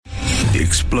The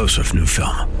explosive new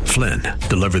film, Flynn,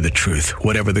 deliver the truth,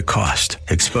 whatever the cost,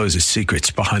 exposes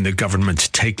secrets behind the government's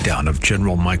takedown of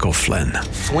General Michael Flynn.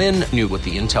 Flynn knew what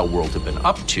the intel world had been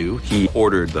up to. He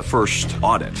ordered the first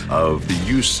audit of the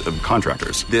use of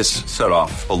contractors. This set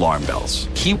off alarm bells.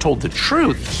 He told the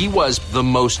truth. He was the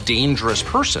most dangerous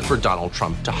person for Donald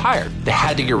Trump to hire. They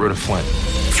had to get rid of Flynn.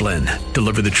 Flynn,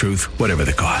 deliver the truth, whatever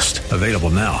the cost. Available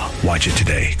now. Watch it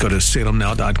today. Go to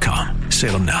salemnow.com.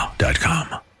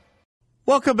 salemnow.com.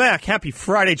 Welcome back. Happy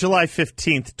Friday, July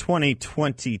 15th,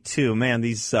 2022. Man,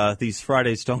 these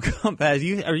Fridays don't come fast.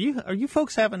 Are you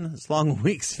folks having as long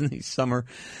weeks in these summer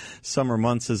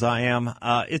months as I am?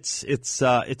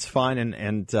 It's fine,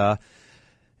 and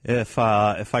if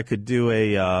I could do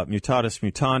a mutatis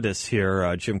mutandis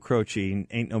here, Jim Croce,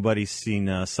 ain't nobody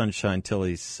seen sunshine till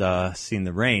he's seen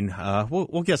the rain.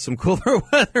 We'll get some cooler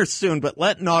weather soon, but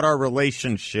let not our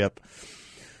relationship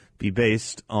be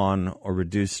based on or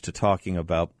reduced to talking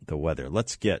about the weather.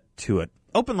 Let's get to it.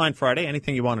 Open Line Friday,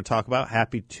 anything you want to talk about,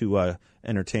 happy to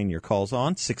entertain your calls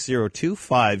on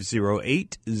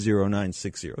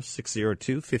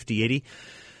 602-508-0960,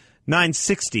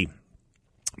 602-5080-960.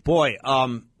 Boy,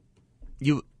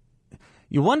 you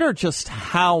wonder just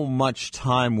how much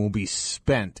time will be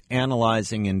spent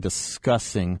analyzing and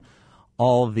discussing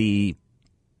all the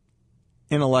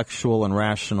intellectual and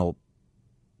rational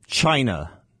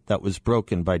China that was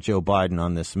broken by Joe Biden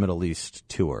on this Middle East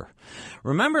tour.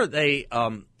 Remember, they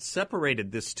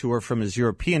separated this tour from his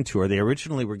European tour. They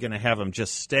originally were going to have him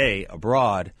just stay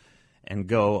abroad and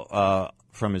go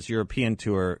from his European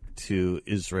tour to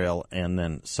Israel and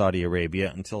then Saudi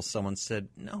Arabia until someone said,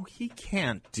 no, he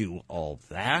can't do all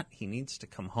that. He needs to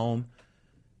come home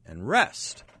and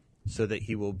rest so that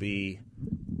he will be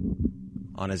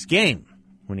on his game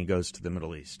when he goes to the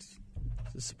Middle East.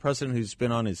 Is this the president who's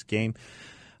been on his game?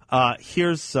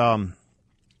 Here's a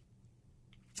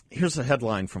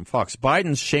headline from Fox.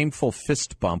 Biden's shameful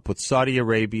fist bump with Saudi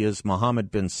Arabia's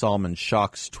Mohammed bin Salman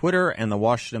shocks Twitter and the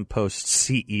Washington Post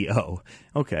CEO.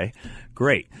 Okay,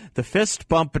 great. The fist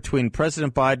bump between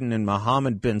President Biden and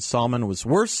Mohammed bin Salman was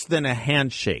worse than a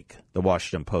handshake, the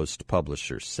Washington Post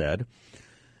publisher said.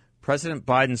 President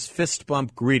Biden's fist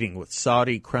bump greeting with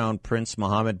Saudi Crown Prince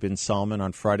Mohammed bin Salman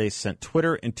on Friday sent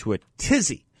Twitter into a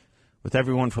tizzy, with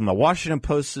everyone from the Washington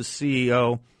Post's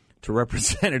CEO to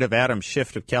Representative Adam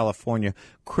Schiff of California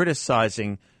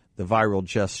criticizing the viral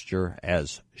gesture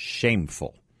as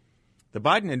shameful. The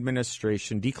Biden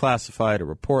administration declassified a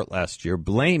report last year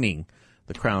blaming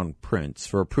the Crown Prince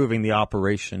for approving the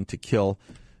operation to kill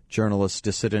journalist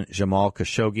dissident Jamal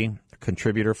Khashoggi, a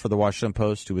contributor for the Washington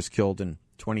Post who was killed in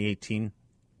 2018.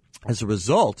 As a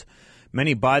result,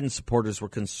 many Biden supporters were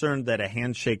concerned that a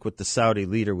handshake with the Saudi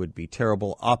leader would be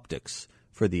terrible optics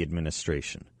for the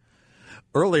administration.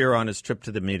 Earlier on his trip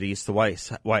to the Mideast, the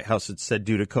White House had said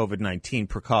due to COVID-19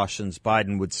 precautions,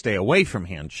 Biden would stay away from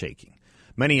handshaking.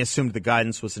 Many assumed the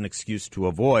guidance was an excuse to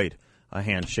avoid a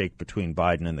handshake between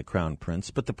Biden and the Crown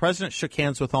Prince, but the president shook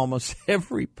hands with almost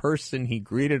every person he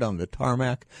greeted on the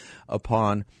tarmac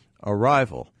upon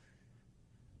arrival.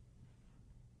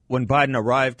 When Biden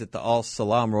arrived at the Al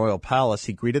Salam Royal Palace,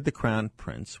 he greeted the Crown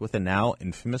Prince with a now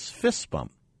infamous fist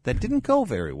bump that didn't go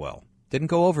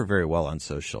over very well on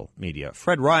social media.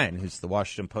 Fred Ryan, who's the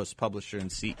Washington Post publisher and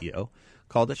CEO,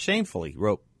 called it shameful. He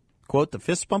wrote, quote, "The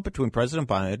fist bump between President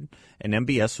Biden and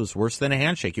MBS was worse than a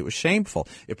handshake. It was shameful.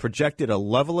 It projected a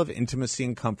level of intimacy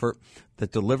and comfort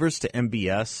that delivers to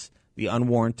MBS the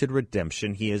unwarranted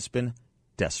redemption he has been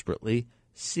desperately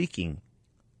seeking,"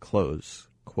 close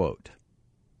quote.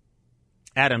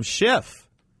 Adam Schiff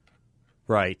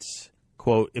writes,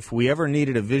 quote, "If we ever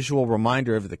needed a visual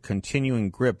reminder of the continuing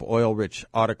grip oil-rich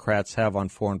autocrats have on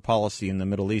foreign policy in the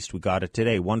Middle East, we got it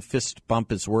today. One fist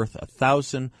bump is worth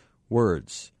 1,000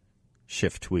 words,"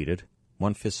 Schiff tweeted.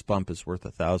 One fist bump is worth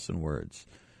 1,000 words.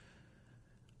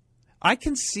 I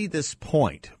can see this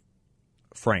point,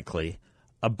 frankly,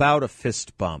 about a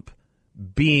fist bump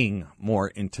being more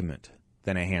intimate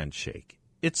than a handshake.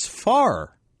 It's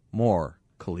far more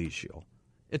collegial.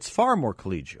 It's far more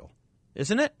collegial,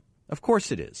 isn't it? Of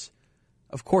course it is.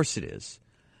 Of course it is.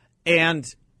 And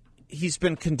he's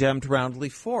been condemned roundly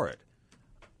for it.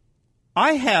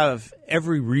 I have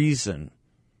every reason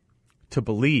to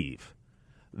believe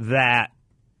that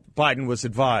Biden was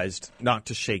advised not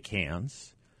to shake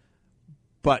hands,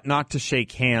 but not to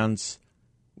shake hands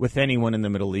with anyone in the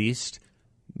Middle East,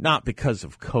 not because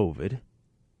of COVID,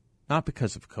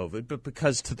 but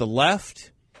because to the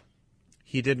left,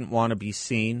 he didn't want to be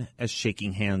seen as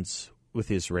shaking hands with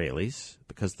Israelis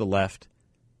because the left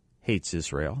hates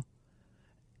Israel.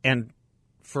 And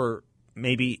for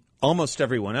maybe almost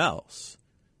everyone else,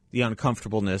 the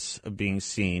uncomfortableness of being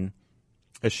seen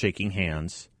as shaking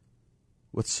hands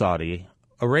with Saudi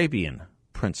Arabian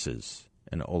princes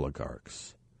and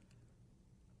oligarchs.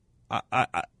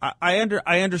 I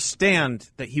understand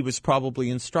that he was probably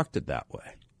instructed that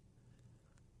way.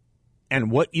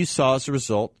 And what you saw as a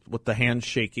result with the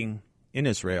handshaking in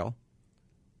Israel,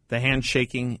 the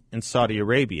handshaking in Saudi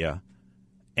Arabia,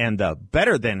 and the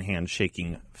better than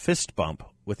handshaking fist bump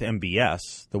with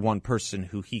MBS, the one person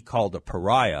who he called a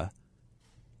pariah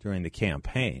during the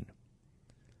campaign,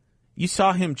 you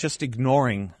saw him just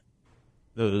ignoring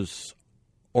those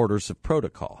orders of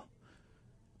protocol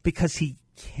because he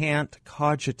can't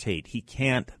cogitate. He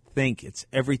can't think. It's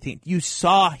everything. You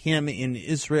saw him in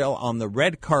Israel on the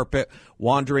red carpet,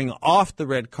 wandering off the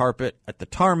red carpet at the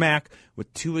tarmac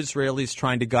with two Israelis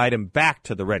trying to guide him back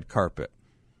to the red carpet.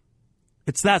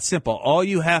 It's that simple. All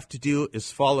you have to do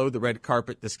is follow the red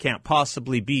carpet. This can't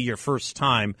possibly be your first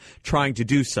time trying to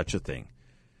do such a thing.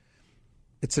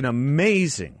 It's an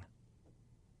amazing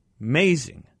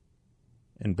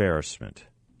embarrassment.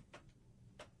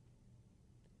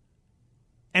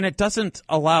 And it doesn't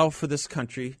allow for this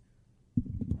country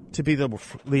to be the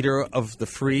leader of the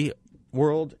free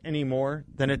world any more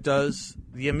than it does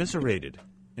the immiserated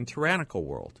and tyrannical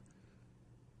world.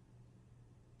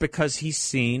 Because he's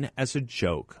seen as a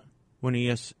joke when he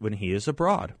is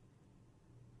abroad.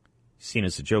 He's seen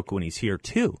as a joke when he's here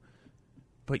too.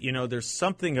 But, you know, there's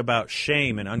something about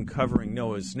shame and uncovering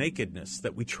Noah's nakedness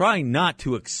that we try not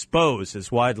to expose as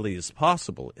widely as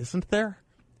possible, isn't there?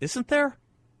 Isn't there?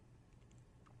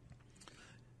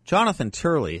 Jonathan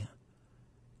Turley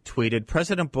tweeted,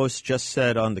 President Bush just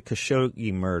said on the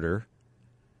Khashoggi murder,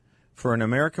 for an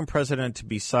American president to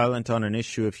be silent on an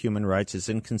issue of human rights is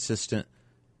inconsistent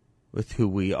with who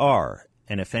we are.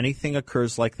 And if anything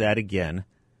occurs like that again,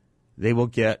 they will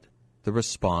get the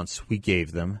response we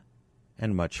gave them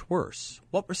and much worse.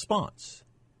 What response?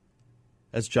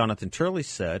 As Jonathan Turley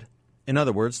said, in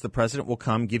other words, the president will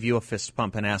come, give you a fist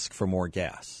pump, and ask for more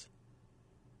gas.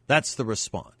 That's the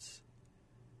response.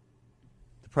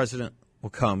 The president will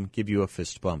come, give you a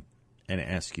fist bump, and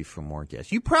ask you for more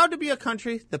gas. You proud to be a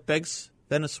country that begs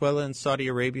Venezuela and Saudi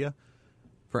Arabia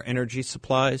for energy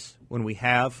supplies when we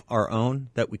have our own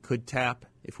that we could tap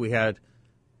if we had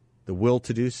the will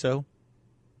to do so?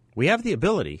 We have the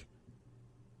ability.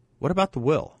 What about the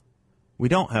will? We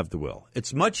don't have the will.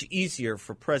 It's much easier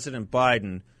for President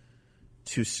Biden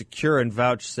to secure and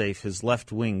vouchsafe his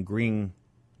left-wing green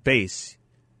base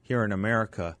here in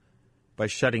America by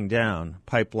shutting down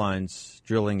pipelines,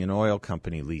 drilling, and oil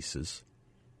company leases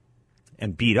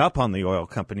and beat up on the oil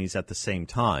companies at the same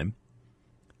time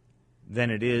than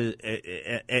it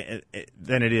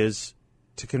is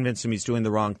to convince him he's doing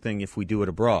the wrong thing if we do it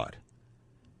abroad.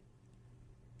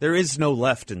 There is no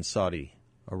left in Saudi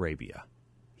Arabia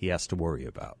he has to worry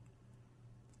about.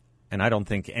 And I don't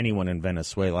think anyone in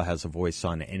Venezuela has a voice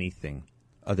on anything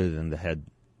other than the head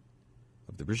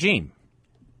of the regime.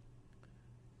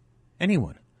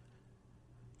 Anyone.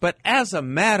 But as a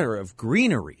matter of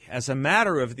greenery, as a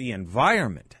matter of the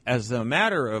environment, as a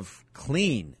matter of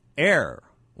clean air,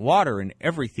 water, and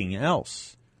everything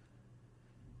else,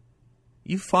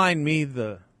 you find me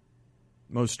the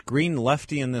most green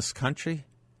lefty in this country,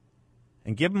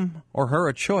 and give him or her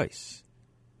a choice.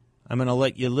 I'm going to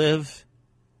let you live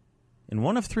in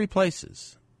one of three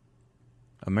places: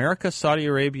 America, Saudi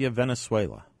Arabia,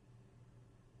 Venezuela.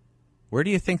 Where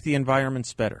do you think the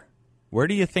environment's better? Where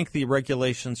do you think the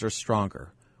regulations are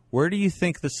stronger? Where do you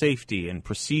think the safety and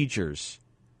procedures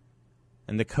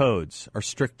and the codes are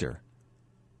stricter?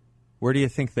 Where do you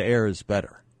think the air is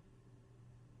better?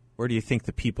 Where do you think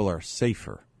the people are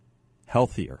safer,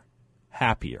 healthier,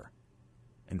 happier,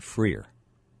 and freer?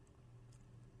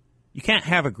 You can't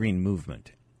have a green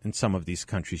movement in some of these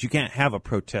countries. You can't have a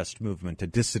protest movement, a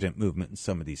dissident movement in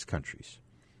some of these countries,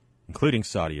 including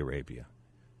Saudi Arabia.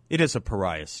 It is a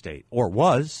pariah state, or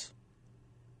was.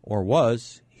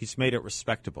 He's made it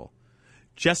respectable,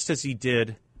 just as he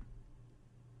did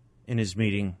in his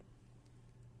meeting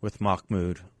with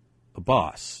Mahmoud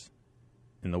Abbas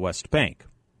in the West Bank,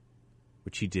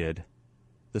 which he did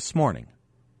this morning.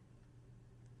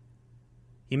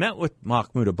 He met with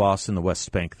Mahmoud Abbas in the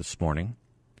West Bank this morning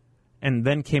and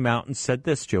then came out and said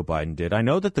this, Joe Biden did. I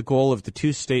know that the goal of the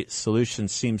two-state solution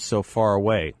seems so far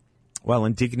away, while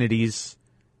indignities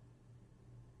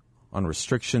on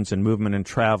restrictions and movement and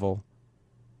travel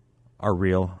are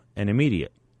real and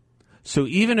immediate. So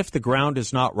even if the ground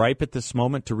is not ripe at this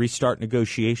moment to restart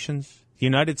negotiations, the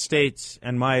United States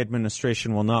and my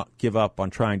administration will not give up on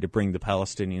trying to bring the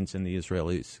Palestinians and the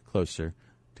Israelis closer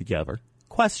together.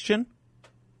 Question.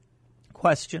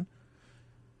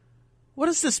 What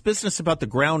is this business about the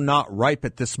ground not ripe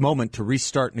at this moment to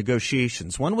restart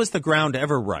negotiations? When was the ground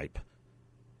ever ripe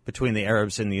between the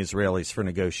Arabs and the Israelis for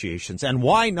negotiations? And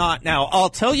why not now? I'll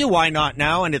tell you why not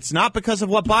now, and it's not because of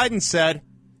what Biden said.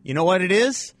 You know what it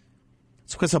is?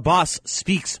 It's because Abbas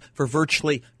speaks for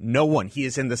virtually no one. He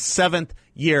is in the 7th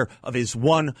year of his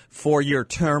 4-year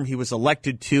term. He was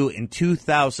elected to in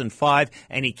 2005,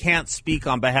 and he can't speak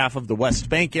on behalf of the West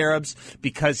Bank Arabs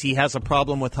because he has a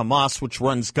problem with Hamas, which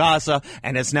runs Gaza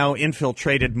and has now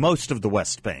infiltrated most of the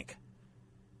West Bank.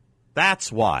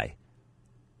 That's why.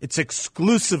 It's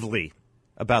exclusively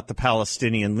about the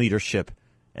Palestinian leadership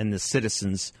and the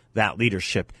citizens that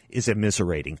leadership is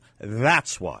immiserating.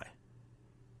 That's why.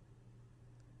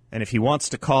 And if he wants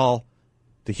to call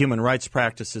the human rights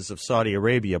practices of Saudi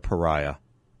Arabia pariah,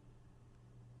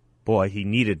 boy, he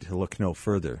needed to look no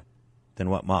further than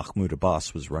what Mahmoud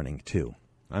Abbas was running to.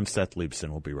 I'm Seth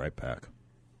Leibson. We'll be right back.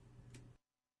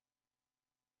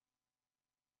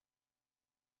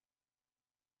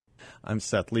 I'm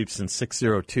Seth Leibson,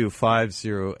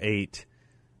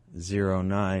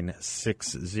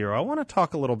 602-508-0960. I want to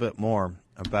talk a little bit more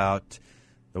about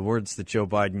the words that Joe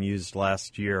Biden used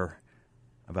last year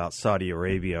about Saudi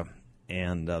Arabia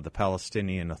and the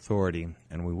Palestinian Authority,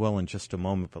 and we will in just a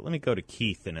moment. But let me go to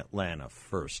Keith in Atlanta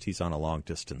first. He's on a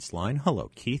long-distance line.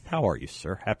 Hello, Keith. How are you,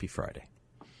 sir? Happy Friday.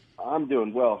 I'm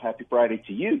doing well. Happy Friday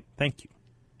to you. Thank you.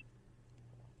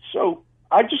 So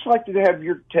I'd just like to have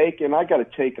your take, and I got a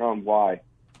take on why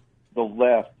the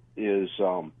left is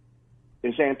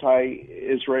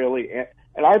anti-Israeli,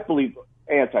 and I believe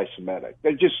anti-Semitic.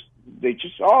 They just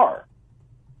are.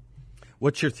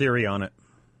 What's your theory on it?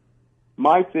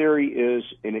 My theory is,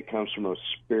 and it comes from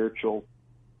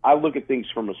I look at things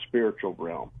from a spiritual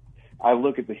realm. I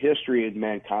look at the history of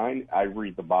mankind. I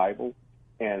read the Bible,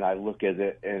 and I look at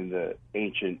it in the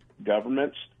ancient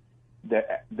governments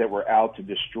that were out to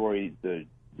destroy the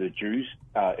Jews,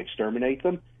 exterminate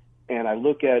them. And I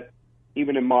look at,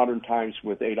 even in modern times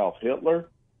with Adolf Hitler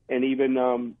and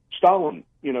even Stalin,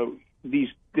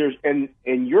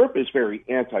 and Europe is very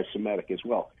anti-Semitic as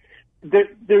well.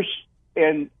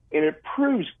 And it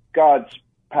proves God's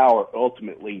power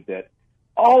ultimately, that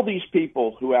all these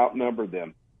people who outnumber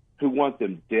them, who want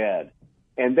them dead,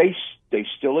 and they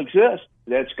still exist.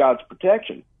 That's God's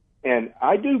protection. And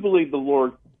I do believe the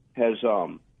Lord has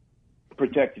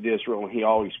protected Israel, and he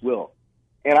always will.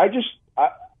 And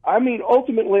I mean,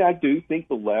 ultimately, I do think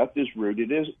the left is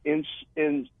rooted in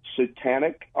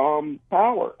satanic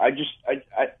power. I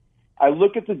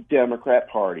look at the Democrat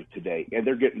Party today, and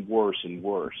they're getting worse and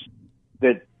worse.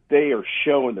 That they are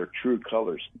showing their true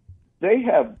colors. They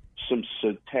have some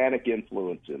satanic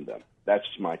influence in them. That's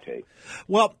my take.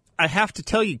 Well, I have to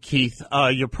tell you, Keith,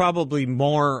 you're probably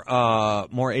more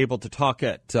able to talk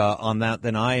on that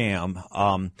than I am.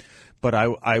 But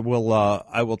I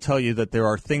will tell you that there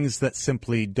are things that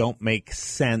simply don't make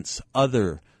sense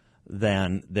other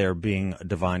than there being a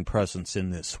divine presence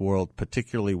in this world,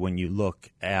 particularly when you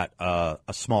look at a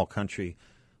small country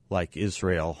like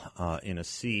Israel in a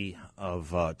sea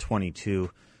of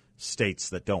 22 states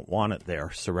that don't want it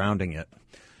there surrounding it,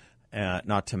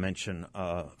 not to mention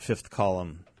fifth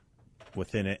column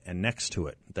within it and next to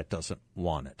it that doesn't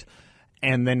want it.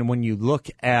 And then when you look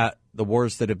at the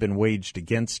wars that have been waged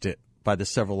against it by the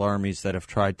several armies that have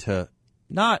tried to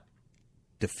not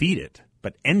defeat it,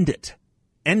 but end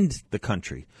the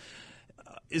country.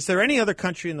 Is there any other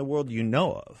country in the world you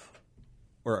know of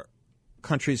where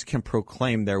countries can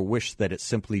proclaim their wish that it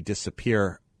simply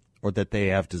disappear or that they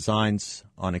have designs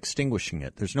on extinguishing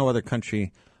it? There's no other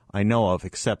country I know of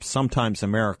except sometimes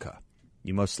America.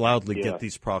 You most loudly get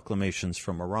these proclamations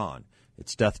from Iran.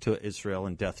 It's death to Israel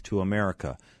and death to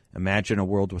America. Imagine a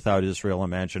world without Israel,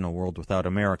 imagine a world without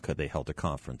America, they held a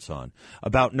conference on.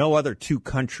 About no other two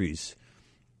countries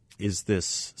is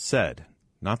this said,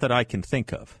 not that I can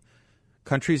think of.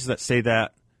 Countries that say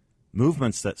that,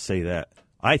 movements that say that,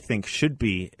 I think should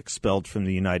be expelled from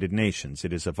the United Nations.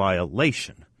 It is a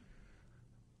violation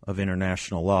of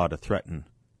international law to threaten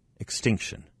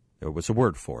extinction. There was a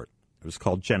word for it. It was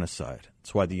called genocide.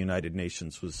 That's why the United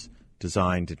Nations was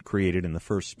designed and created in the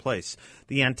first place.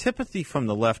 The antipathy from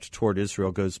the left toward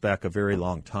Israel goes back a very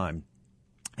long time.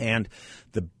 And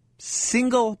the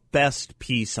single best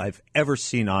piece I've ever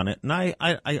seen on it, and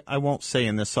I won't say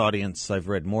in this audience I've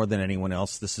read more than anyone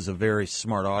else. This is a very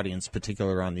smart audience,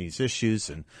 particularly on these issues.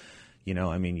 And, you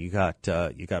know, I mean, you got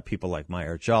people like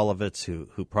Meyer Jolovitz,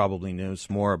 who probably knows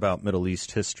more about Middle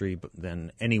East history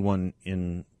than anyone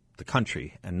in the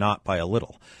country, and not by a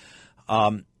little.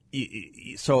 So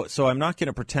I'm not going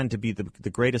to pretend to be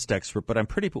the greatest expert, but I'm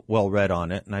pretty well read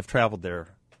on it, and I've traveled there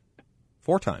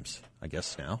 4 times, I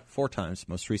guess now. 4 times,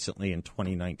 most recently in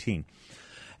 2019.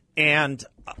 And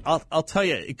I'll tell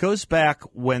you, it goes back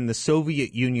when the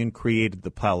Soviet Union created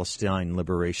the Palestine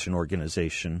Liberation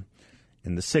Organization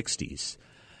in the 60s.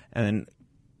 And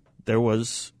there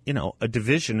was, a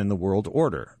division in the world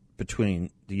order between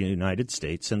the United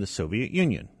States and the Soviet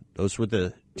Union. Those were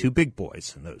the 2 big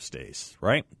boys in those days,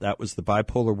 right? That was the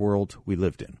bipolar world we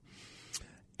lived in.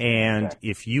 And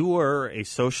if you were a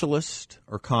socialist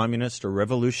or communist or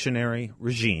revolutionary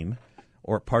regime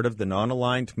or part of the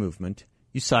non-aligned movement,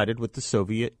 you sided with the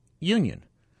Soviet Union.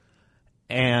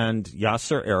 And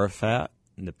Yasser Arafat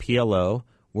and the PLO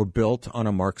were built on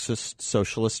a Marxist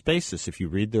socialist basis. If you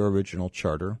read their original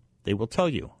charter, they will tell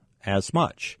you as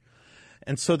much.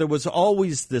 And so there was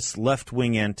always this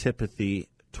left-wing antipathy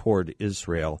toward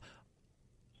Israel.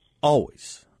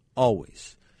 Always,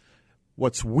 always.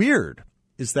 What's weird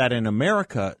is that in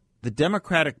America, the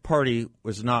Democratic Party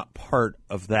was not part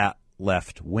of that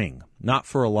left wing, not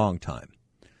for a long time.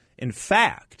 In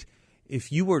fact,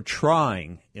 if you were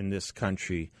trying in this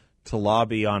country to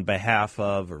lobby on behalf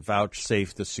of or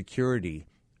vouchsafe the security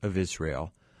of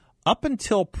Israel, up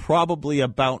until probably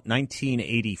about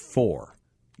 1984,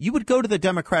 you would go to the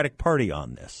Democratic Party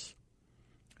on this.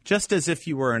 Just as if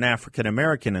you were an African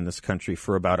American in this country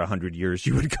for about 100 years,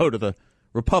 you would go to the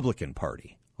Republican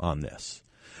Party on this.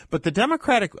 But the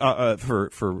Democratic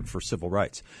for civil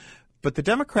rights. But the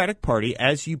Democratic Party,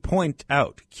 as you point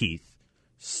out, Keith,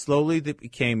 slowly that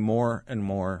became more and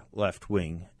more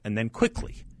left-wing, and then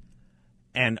quickly.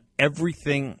 And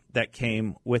everything that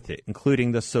came with it,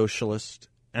 including the socialist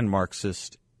and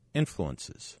Marxist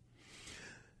influences.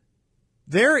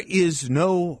 There is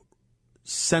no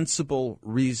sensible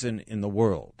reason in the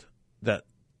world that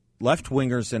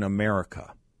left-wingers in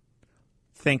America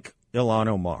think Ilhan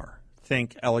Omar,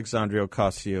 think Alexandria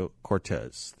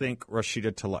Ocasio-Cortez, think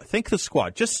Rashida Tlaib, think the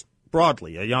Squad, just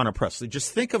broadly, Ayanna Pressley.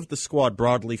 Just think of the Squad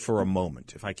broadly for a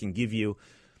moment, if I can give you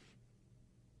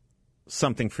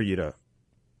something for you to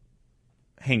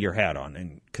hang your hat on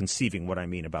in conceiving what I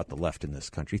mean about the left in this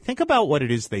country. Think about what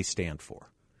it is they stand for.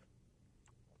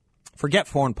 Forget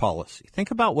foreign policy.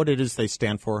 Think about what it is they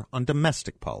stand for on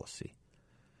domestic policy.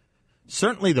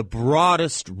 Certainly the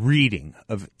broadest reading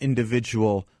of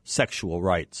individual sexual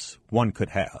rights one could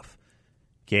have.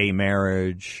 Gay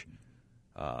marriage,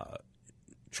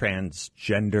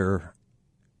 transgenderism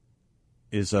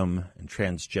and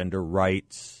transgender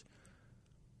rights,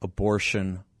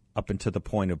 abortion up until the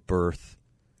point of birth.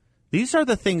 These are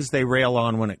the things they rail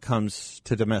on when it comes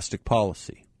to domestic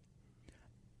policy.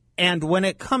 And when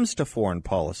it comes to foreign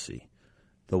policy,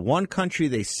 the one country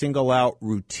they single out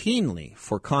routinely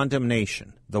for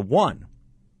condemnation, the one,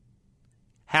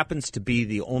 happens to be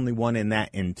the only one in that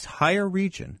entire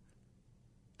region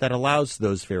that allows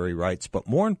those very rights. But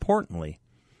more importantly,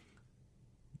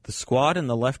 the Squad and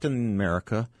the left in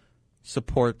America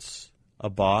supports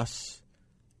Abbas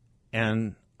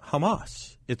and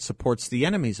Hamas. It supports the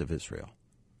enemies of Israel.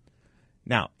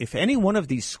 Now, if any one of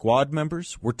these Squad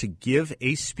members were to give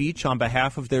a speech on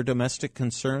behalf of their domestic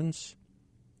concerns,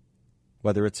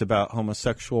 whether it's about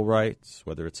homosexual rights,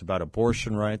 whether it's about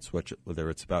abortion rights, whether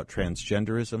it's about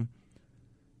transgenderism,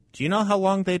 do you know how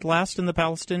long they'd last in the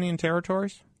Palestinian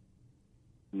territories?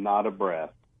 Not a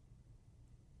breath.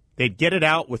 They'd get it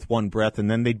out with one breath,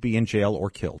 and then they'd be in jail or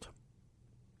killed.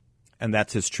 And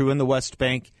that's as true in the West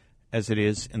Bank as it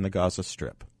is in the Gaza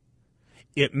Strip.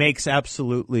 It makes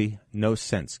absolutely no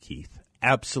sense, Keith.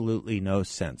 Absolutely no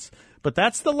sense. But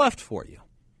that's the left for you.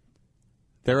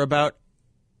 They're about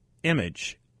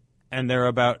image, and they're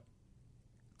about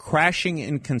crashing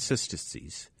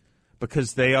inconsistencies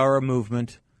because they are a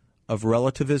movement of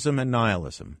relativism and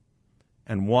nihilism.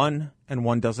 And one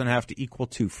doesn't have to equal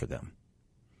 2 for them.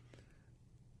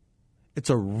 It's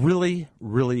a really,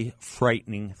 really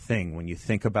frightening thing when you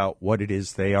think about what it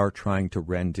is they are trying to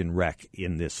rend and wreck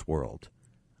in this world.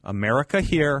 America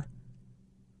here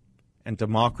and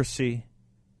democracy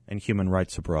and human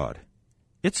rights abroad.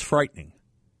 It's frightening.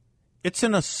 It's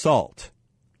an assault.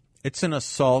 It's an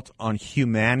assault on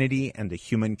humanity and the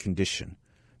human condition.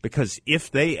 Because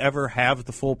if they ever have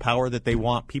the full power that they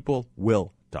want, people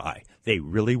will die. They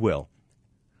really will.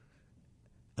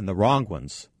 And the wrong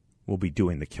ones will be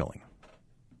doing the killing.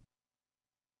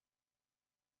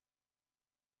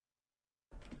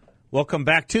 Welcome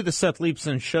back to the Seth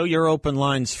Leibsohn Show. Your Open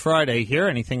Lines Friday here.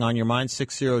 Anything on your mind?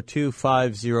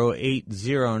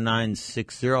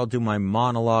 602-508-0960. I'll do my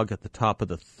monologue at the top of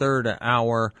the third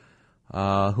hour.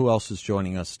 Who else is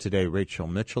joining us today? Rachel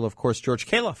Mitchell. Of course, George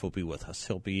Kaloff will be with us.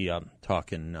 He'll be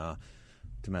talking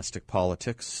domestic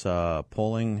politics,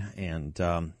 polling,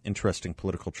 and interesting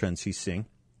political trends he's seeing.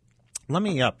 Let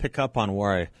me pick up on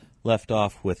where I left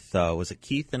off with, was it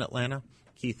Keith in Atlanta?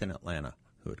 Keith in Atlanta,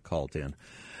 who had called in.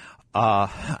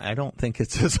 I don't think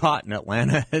it's as hot in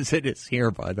Atlanta as it is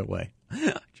here, by the way.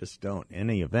 I just don't. In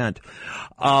any event.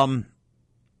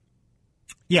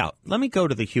 Yeah, let me go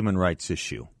to the human rights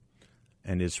issue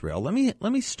and Israel. Let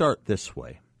me start this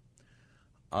way.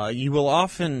 You will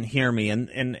often hear me,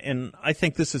 and I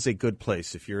think this is a good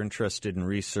place if you're interested in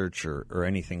research or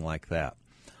anything like that,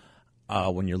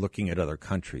 when you're looking at other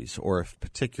countries, or if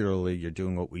particularly you're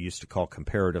doing what we used to call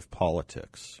comparative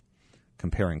politics,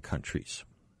 comparing countries.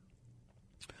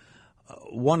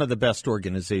 One of the best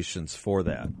organizations for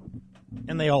that,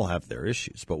 and they all have their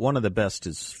issues, but one of the best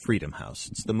is Freedom House.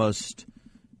 It's the most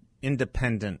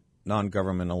independent,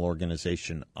 non-governmental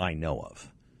organization I know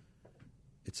of.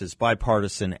 It's as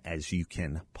bipartisan as you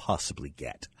can possibly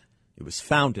get. It was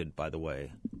founded, by the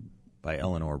way, by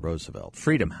Eleanor Roosevelt.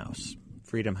 Freedom House,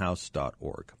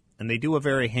 freedomhouse.org. And they do a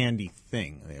very handy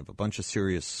thing. They have a bunch of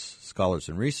serious scholars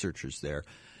and researchers there.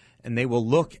 And they will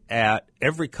look at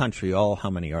every country, how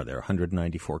many are there?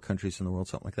 194 countries in the world,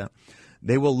 something like that.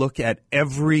 They will look at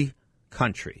every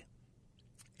country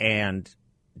and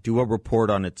do a report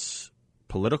on its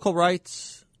political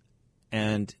rights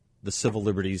and the civil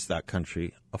liberties that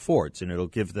country affords. And it'll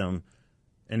give you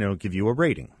a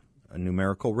rating, a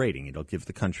numerical rating. It'll give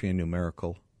the country a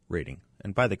numerical rating.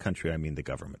 And by the country, I mean the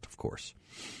government, of course.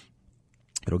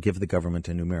 It'll give the government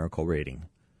a numerical rating.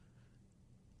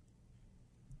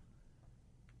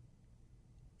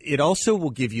 It also will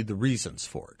give you the reasons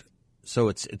for it. So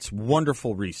it's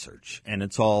wonderful research, and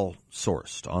it's all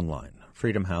sourced online,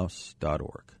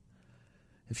 freedomhouse.org.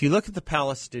 If you look at the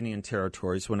Palestinian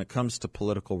territories, when it comes to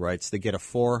political rights, they get a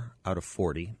 4 out of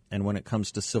 40, and when it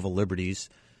comes to civil liberties,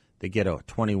 they get a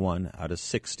 21 out of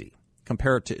 60.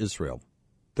 Compare it to Israel,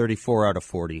 34 out of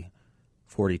 40,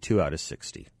 42 out of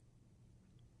 60.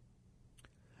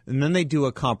 And then they do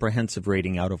a comprehensive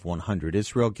rating out of 100.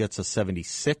 Israel gets a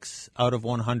 76 out of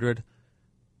 100.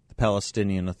 The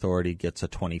Palestinian Authority gets a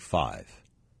 25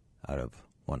 out of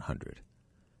 100.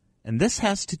 And this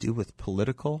has to do with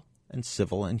political and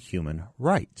civil and human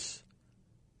rights.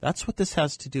 That's what this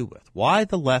has to do with. Why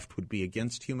the left would be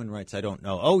against human rights, I don't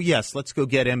know. Oh, yes, let's go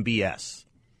get MBS.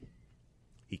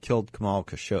 He killed Jamal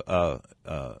Khashoggi.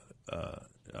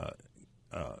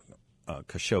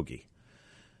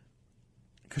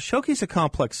 Khashoggi's a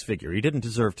complex figure. He didn't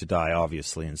deserve to die,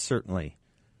 obviously, and certainly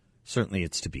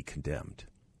it's to be condemned.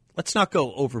 Let's not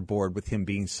go overboard with him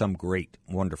being some great,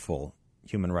 wonderful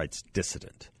human rights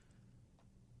dissident.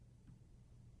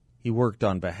 He worked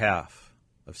on behalf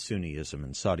of Sunniism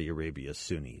and Saudi Arabia's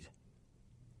Sunni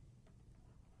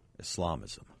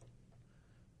Islamism.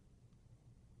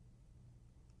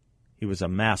 He was a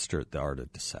master at the art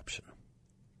of deception.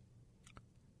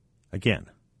 Again,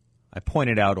 I point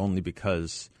it out only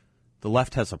because the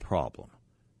left has a problem.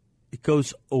 It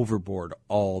goes overboard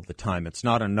all the time. It's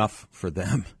not enough for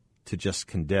them to just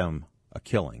condemn a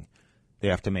killing. They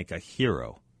have to make a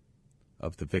hero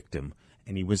of the victim,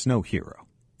 and he was no hero.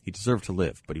 He deserved to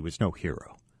live, but he was no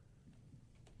hero.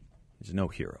 He's no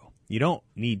hero. You don't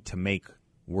need to make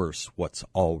worse what's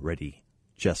already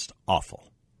just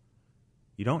awful.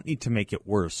 You don't need to make it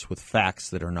worse with facts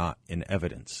that are not in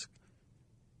evidence,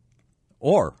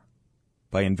 or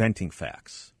by inventing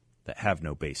facts that have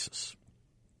no basis.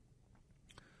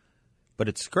 But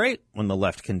it's great when the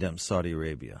left condemns Saudi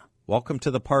Arabia. Welcome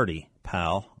to the party,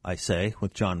 pal, I say,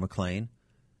 with John McClain.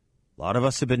 A lot of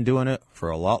us have been doing it for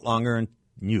a lot longer than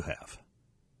you have,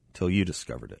 until you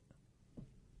discovered it.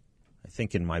 I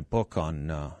think in my book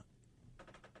on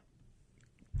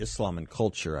Islam and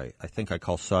culture,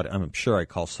 I'm sure I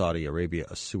call Saudi Arabia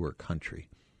a sewer country.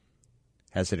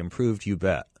 Has it improved? You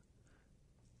bet.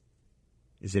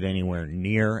 Is it anywhere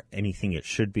near anything it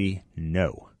should be?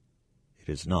 No, it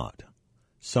is not.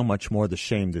 So much more the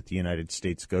shame that the United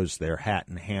States goes there, hat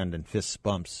in hand and fist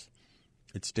bumps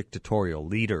its dictatorial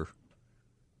leader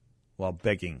while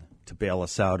begging to bail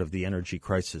us out of the energy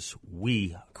crisis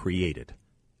we created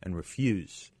and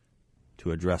refuse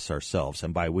to address ourselves.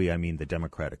 And by we, I mean the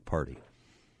Democratic Party.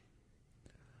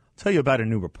 I'll tell you about a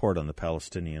new report on the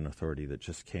Palestinian Authority that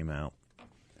just came out.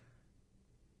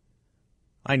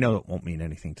 I know it won't mean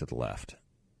anything to the left.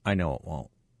 I know it won't.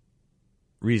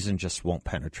 Reason just won't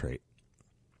penetrate.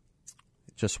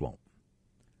 It just won't.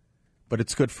 But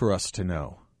it's good for us to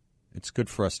know. It's good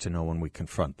for us to know when we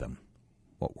confront them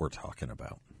what we're talking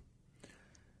about.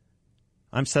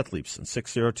 I'm Seth Leibson,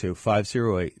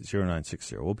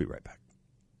 602-508-0960. We'll be right back.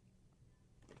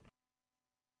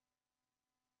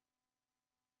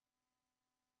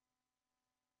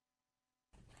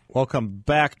 Welcome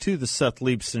back to the Seth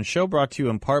Leibsohn Show, brought to you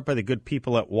in part by the good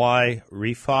people at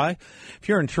Y-Refi. If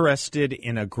you're interested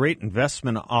in a great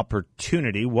investment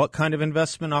opportunity, what kind of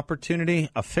investment opportunity?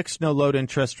 A fixed no-load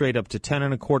interest rate up to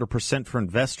 10.25% for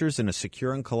investors in a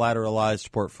secure and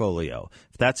collateralized portfolio.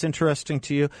 If that's interesting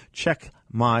to you, check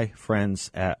my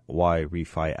friends at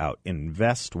Y-Refi out.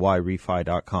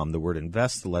 InvestYRefi.com. The word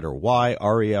invest, the letter Y,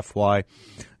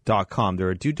 REFY.com. They're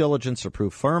a due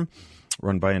diligence-approved firm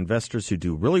run by investors who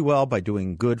do really well by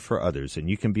doing good for others, and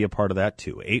you can be a part of that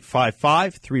too.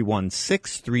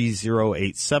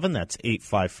 855-316-3087. That's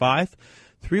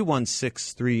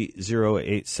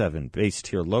 855-316-3087. Based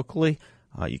here locally.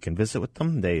 You can visit with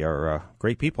them. They are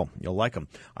great people. You'll like them.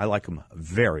 I like them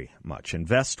very much.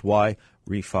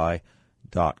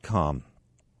 InvestYRefi.com.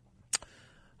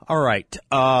 All right.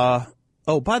 By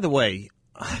the way,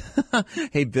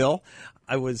 hey, Bill,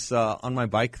 I was on my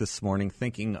bike this morning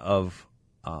thinking of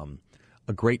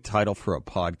a great title for a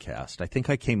podcast. I think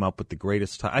I came up with the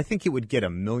greatest title. I think it would get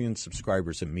 1 million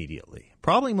subscribers immediately.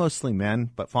 Probably mostly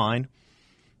men, but fine.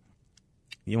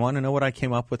 You want to know what I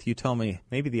came up with? You tell me.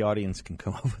 Maybe the audience can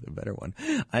come up with a better one.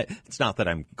 It's not that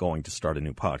I'm going to start a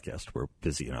new podcast. We're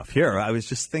busy enough here. I was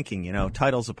just thinking,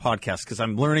 titles of podcasts, because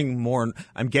I'm learning more.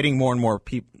 I'm getting more and more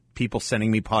people sending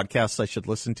me podcasts I should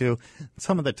listen to.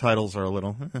 Some of the titles are a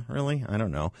little, really? I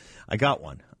don't know. I got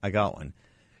one.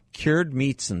 Cured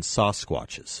Meats and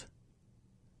Sasquatches.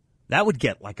 That would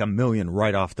get like 1 million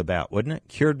right off the bat, wouldn't it?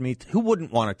 Cured Meats. Who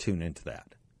wouldn't want to tune into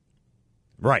that?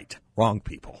 Right. Wrong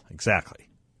people. Exactly.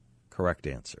 Correct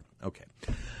answer. Okay.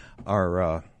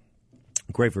 Our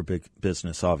graver big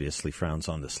business obviously frowns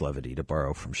on this levity, to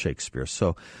borrow from Shakespeare.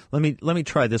 So let me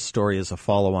try this story as a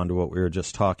follow-on to what we were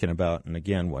just talking about, and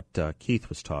again, what Keith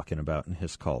was talking about in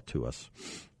his call to us.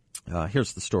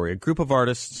 Here's the story. A group of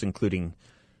artists, including,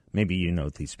 maybe you know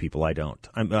these people, I don't.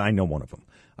 I know one of them.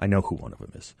 I know who one of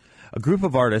them is. A group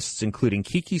of artists, including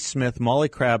Kiki Smith, Molly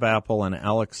Crabapple, and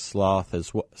Alex Soth,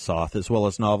 as well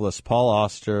as novelists Paul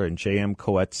Auster and J.M.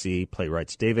 Coetzee,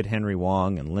 playwrights David Henry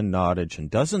Wong and Lynn Nottage, and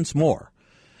dozens more,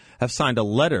 have signed a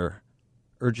letter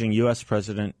urging U.S.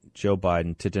 President Joe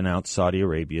Biden to denounce Saudi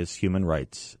Arabia's human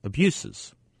rights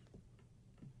abuses.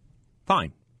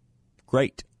 Fine.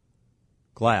 Great.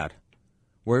 Glad.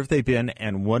 Where have they been,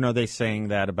 and when are they saying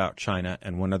that about China,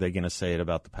 and when are they going to say it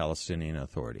about the Palestinian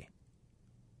Authority?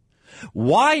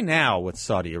 Why now with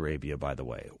Saudi Arabia, by the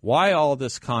way? Why all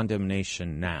this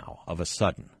condemnation now, of a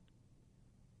sudden?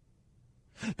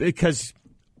 Because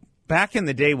back in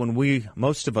the day when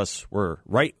most of us were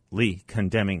rightly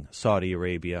condemning Saudi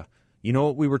Arabia, you know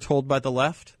what we were told by the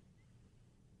left?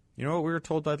 You know what we were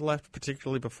told by the left,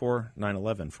 particularly before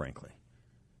 9/11, frankly?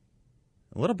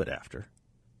 A little bit after.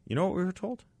 You know what we were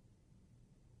told?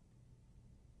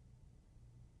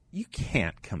 You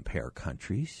can't compare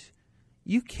countries.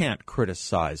 You can't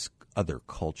criticize other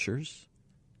cultures.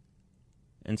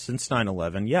 And since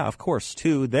 9/11, yeah, of course,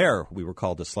 too, we were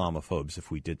called Islamophobes if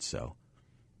we did so.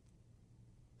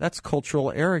 That's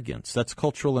cultural arrogance. That's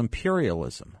cultural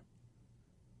imperialism.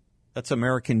 That's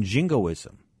American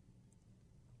jingoism.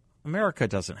 America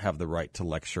doesn't have the right to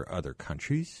lecture other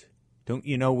countries. Don't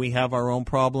you know we have our own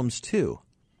problems, too?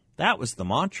 That was the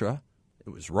mantra. It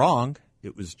was wrong.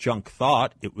 It was junk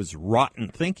thought. It was rotten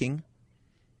thinking.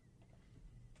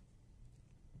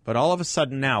 But all of a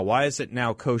sudden now, why is it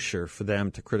now kosher for them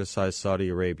to criticize Saudi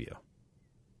Arabia?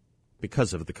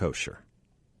 Because of the kosher,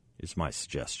 is my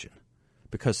suggestion.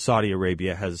 Because Saudi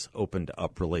Arabia has opened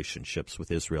up relationships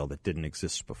with Israel that didn't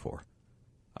exist before,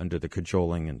 under the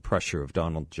cajoling and pressure of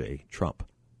Donald J. Trump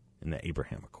in the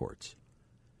Abraham Accords.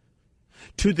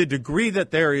 To the degree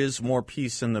that there is more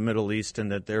peace in the Middle East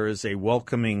and that there is a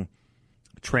welcoming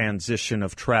transition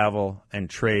of travel and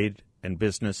trade and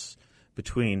business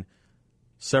between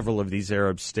several of these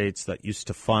Arab states that used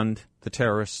to fund the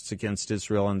terrorists against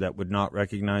Israel and that would not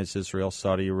recognize Israel,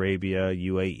 Saudi Arabia,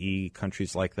 UAE,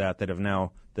 countries like that have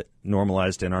now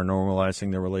normalized and are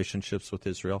normalizing their relationships with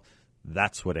Israel,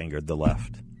 that's what angered the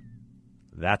left.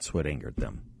 That's what angered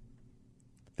them.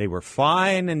 They were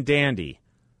fine and dandy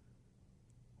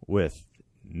with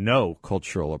no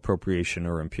cultural appropriation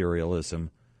or imperialism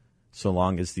so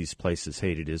long as these places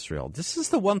hated Israel. This is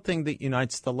the one thing that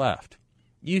unites the left.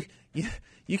 You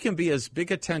can be as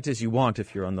big a tent as you want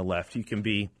if you're on the left. You can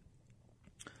be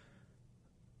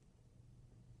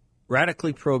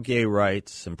radically pro-gay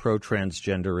rights and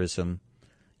pro-transgenderism.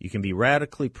 You can be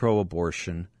radically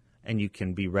pro-abortion, and you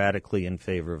can be radically in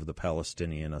favor of the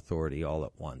Palestinian Authority all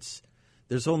at once.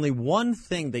 There's only one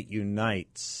thing that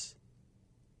unites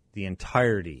the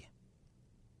entirety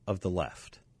of the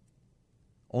left.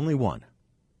 Only one.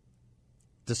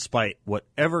 despite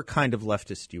whatever kind of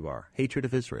leftist you are. Hatred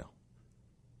of Israel.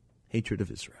 Hatred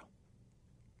of Israel.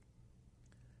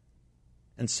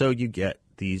 And so you get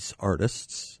these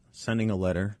artists sending a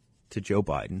letter to Joe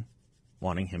Biden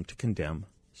wanting him to condemn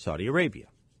Saudi Arabia.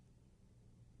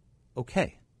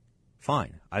 Okay,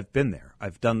 fine. I've been there.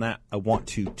 I've done that. I want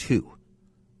to too.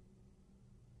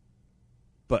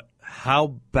 But how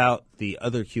about the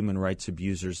other human rights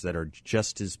abusers that are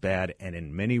just as bad and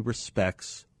in many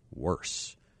respects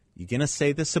worse? You going to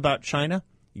say this about China?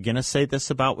 You going to say this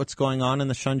about what's going on in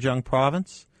the Xinjiang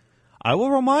province? I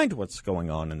will remind what's going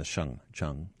on in the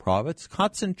Xinjiang province.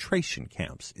 Concentration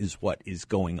camps is what is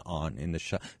going on in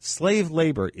the slave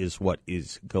labor is what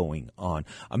is going on.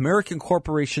 American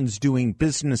corporations doing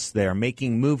business there,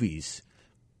 making movies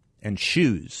and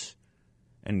shoes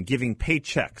and giving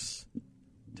paychecks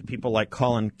to people like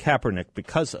Colin Kaepernick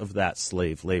because of that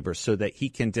slave labor so that he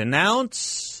can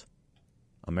denounce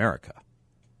America.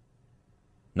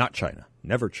 Not China.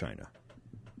 Never China.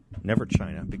 Never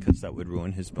China, because that would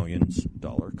ruin his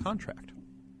millions-dollar contract.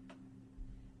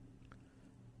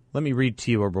 Let me read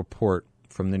to you a report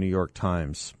from the New York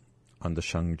Times on the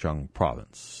Xinjiang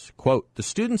province. Quote, the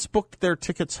students booked their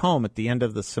tickets home at the end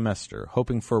of the semester,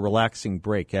 hoping for a relaxing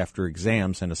break after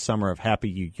exams and a summer of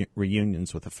happy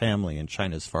reunions with a family in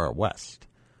China's far west.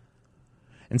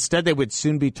 Instead, they would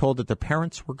soon be told that their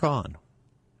parents were gone.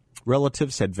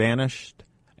 Relatives had vanished,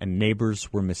 and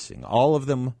neighbors were missing. All of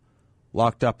them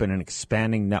locked up in an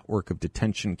expanding network of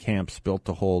detention camps built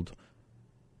to hold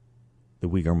the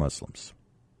Uyghur Muslims.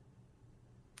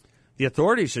 The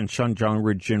authorities in Xinjiang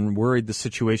region worried the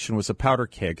situation was a powder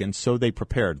keg, and so they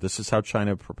prepared. This is how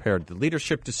China prepared. The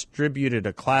leadership distributed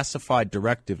a classified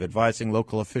directive advising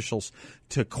local officials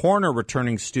to corner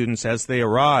returning students as they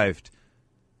arrived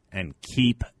and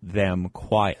keep them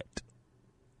quiet.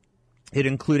 It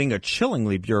including a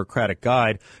chillingly bureaucratic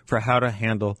guide for how to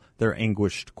handle their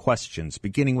anguished questions,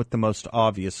 beginning with the most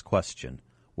obvious question: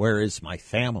 where is my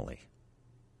family?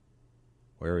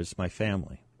 Where is my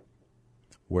family?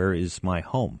 Where is my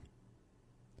home?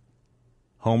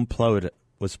 Home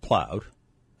was plowed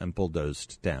and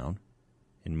bulldozed down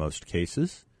in most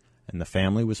cases, and the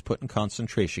family was put in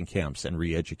concentration camps and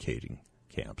re-educating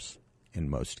camps in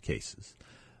most cases.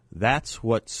 That's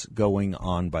what's going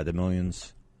on by the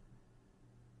millions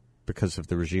because of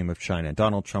the regime of China.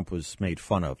 Donald Trump was made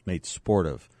fun of, made sport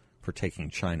of for taking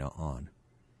China on.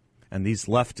 And these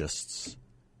leftists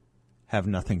have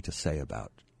nothing to say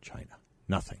about China.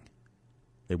 Nothing.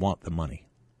 They want the money,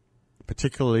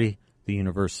 particularly the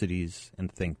universities and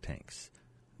think tanks.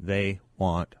 They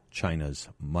want China's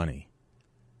money.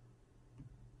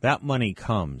 That money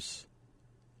comes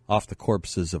off the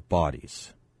corpses of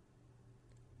bodies,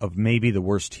 of maybe the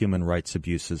worst human rights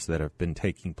abuses that have been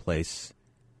taking place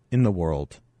in the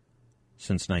world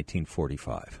since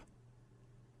 1945.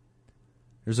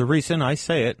 There's a reason I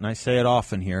say it, and I say it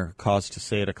often here, cause to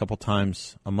say it a couple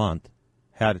times a month,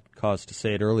 had cause to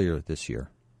say it earlier this year.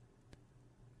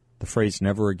 The phrase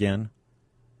never again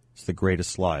is the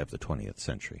greatest lie of the 20th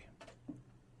century.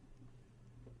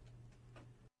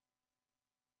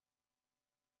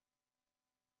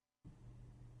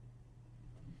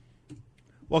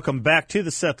 Welcome back to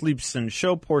the Seth Leibsohn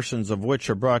Show, portions of which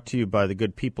are brought to you by the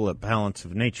good people at Balance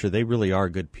of Nature. They really are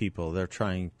good people. They're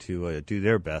trying to do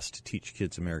their best to teach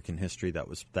kids American history. That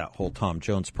was that whole Tom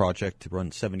Jones project to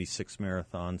run 76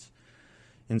 marathons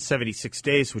in 76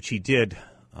 days, which he did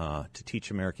to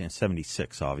teach American.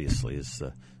 76, obviously, is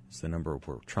the number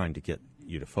we're trying to get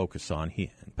you to focus on.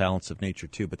 Balance of Nature,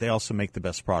 too. But they also make the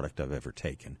best product I've ever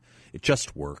taken. It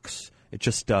just works. It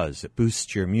just does. It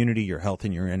boosts your immunity, your health,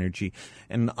 and your energy.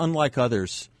 And unlike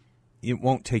others, it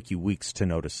won't take you weeks to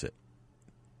notice it.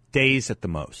 Days at the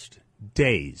most.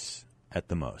 Days at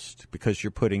the most. Because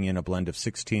you're putting in a blend of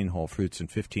 16 whole fruits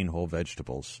and 15 whole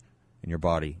vegetables in your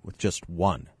body with just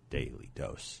one daily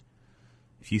dose.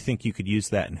 If you think you could use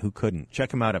that, and who couldn't,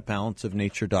 check them out at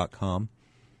balanceofnature.com.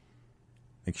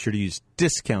 Make sure to use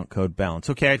discount code BALANCE.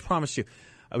 Okay, I promised you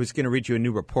I was going to read you a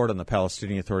new report on the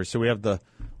Palestinian Authority. So we have the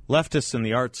leftists in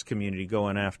the arts community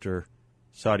going after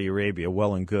Saudi Arabia,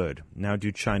 well and good. Now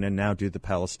do China, now do the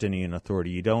Palestinian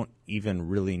Authority. You don't even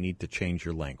really need to change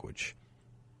your language.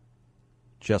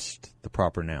 Just the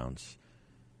proper nouns.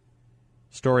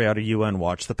 Story out of UN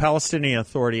Watch. The Palestinian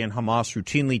Authority and Hamas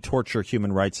routinely torture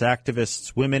human rights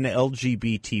activists, women,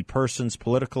 LGBT persons,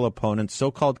 political opponents,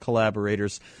 so-called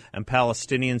collaborators, and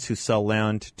Palestinians who sell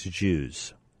land to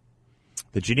Jews.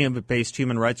 The Geneva-based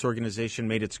human rights organization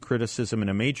made its criticism in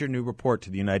a major new report to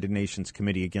the United Nations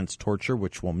Committee Against Torture,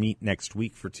 which will meet next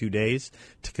week for 2 days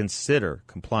to consider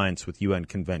compliance with UN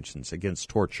conventions against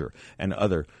torture and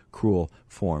other cruel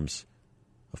forms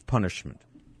of punishment.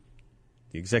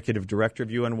 The executive director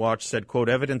of UN Watch said, quote,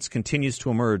 evidence continues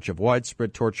to emerge of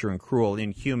widespread torture and cruel,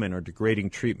 inhuman, or degrading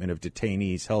treatment of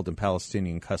detainees held in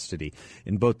Palestinian custody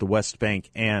in both the West Bank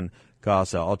and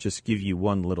Gaza. I'll just give you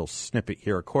one little snippet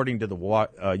here. According to the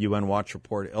UN Watch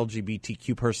report,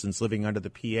 LGBTQ persons living under the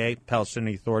PA,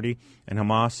 Palestinian Authority, and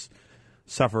Hamas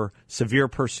suffer severe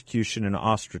persecution and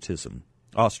ostracism.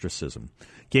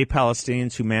 Gay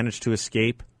Palestinians who manage to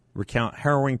escape recount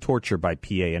harrowing torture by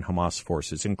PA and Hamas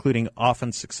forces, including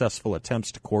often successful attempts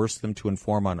to coerce them to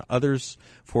inform on others,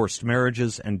 forced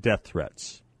marriages, and death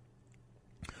threats.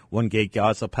 One gay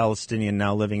Gaza Palestinian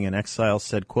now living in exile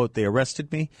said, quote, they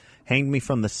arrested me, hanged me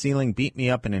from the ceiling, beat me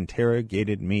up, and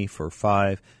interrogated me for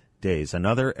 5 days.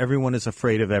 Another, everyone is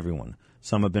afraid of everyone.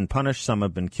 Some have been punished, some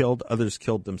have been killed, others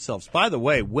killed themselves. By the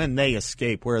way, when they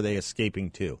escape, where are they escaping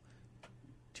to?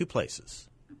 2 places.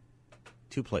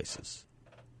 2 places.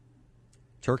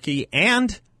 Turkey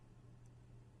and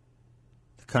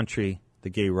the country the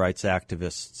gay rights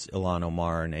activists Ilhan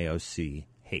Omar and AOC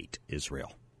hate,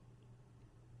 Israel.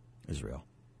 Israel.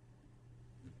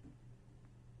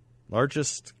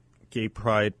 Largest gay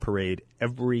pride parade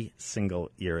every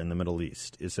single year in the Middle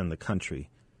East is in the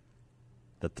country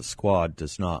that the Squad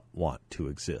does not want to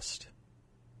exist.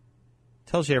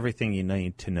 Tells you everything you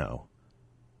need to know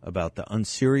about the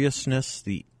unseriousness,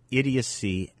 the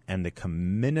idiocy, and the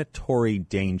combinatory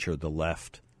danger the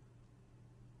left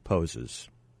poses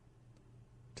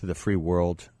to the free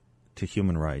world, to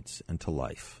human rights, and to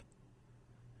life.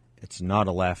 It's not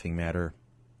a laughing matter.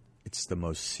 It's the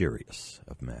most serious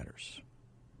of matters.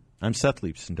 I'm Seth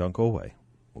Leibson. Don't go away.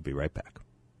 We'll be right back.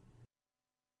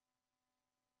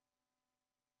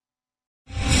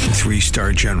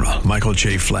 3-star General Michael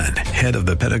J. Flynn, head of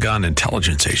the Pentagon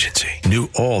Intelligence Agency, knew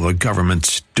all the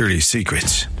government's dirty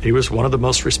secrets. He was one of the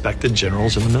most respected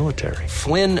generals in the military.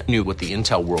 Flynn knew what the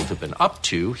intel world had been up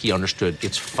to. He understood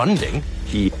its funding.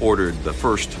 He ordered the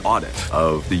first audit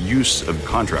of the use of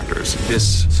contractors.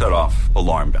 This set off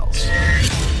alarm bells.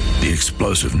 The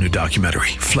explosive new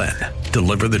documentary, Flynn,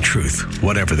 Deliver the Truth,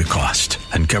 Whatever the Cost,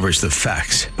 uncovers the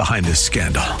facts behind this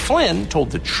scandal. Flynn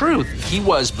told the truth. He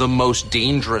was the most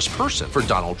dangerous person for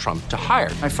Donald Trump to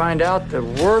hire. I find out the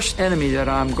worst enemy that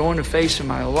I'm going to face in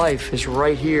my life is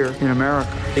right here in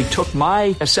America. They took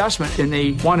my assessment and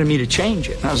they wanted me to change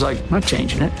it. And I was like, I'm not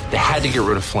changing it. They had to get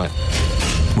rid of Flynn.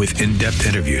 With in-depth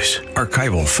interviews,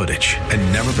 archival footage,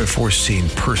 and never-before-seen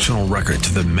personal records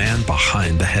of the man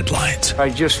behind the headlines. I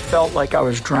just felt like I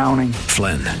was drowning.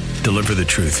 Flynn, Deliver the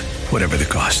Truth, Whatever the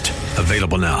Cost.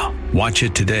 Available now. Watch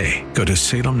it today. Go to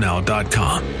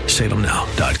salemnow.com.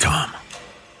 salemnow.com.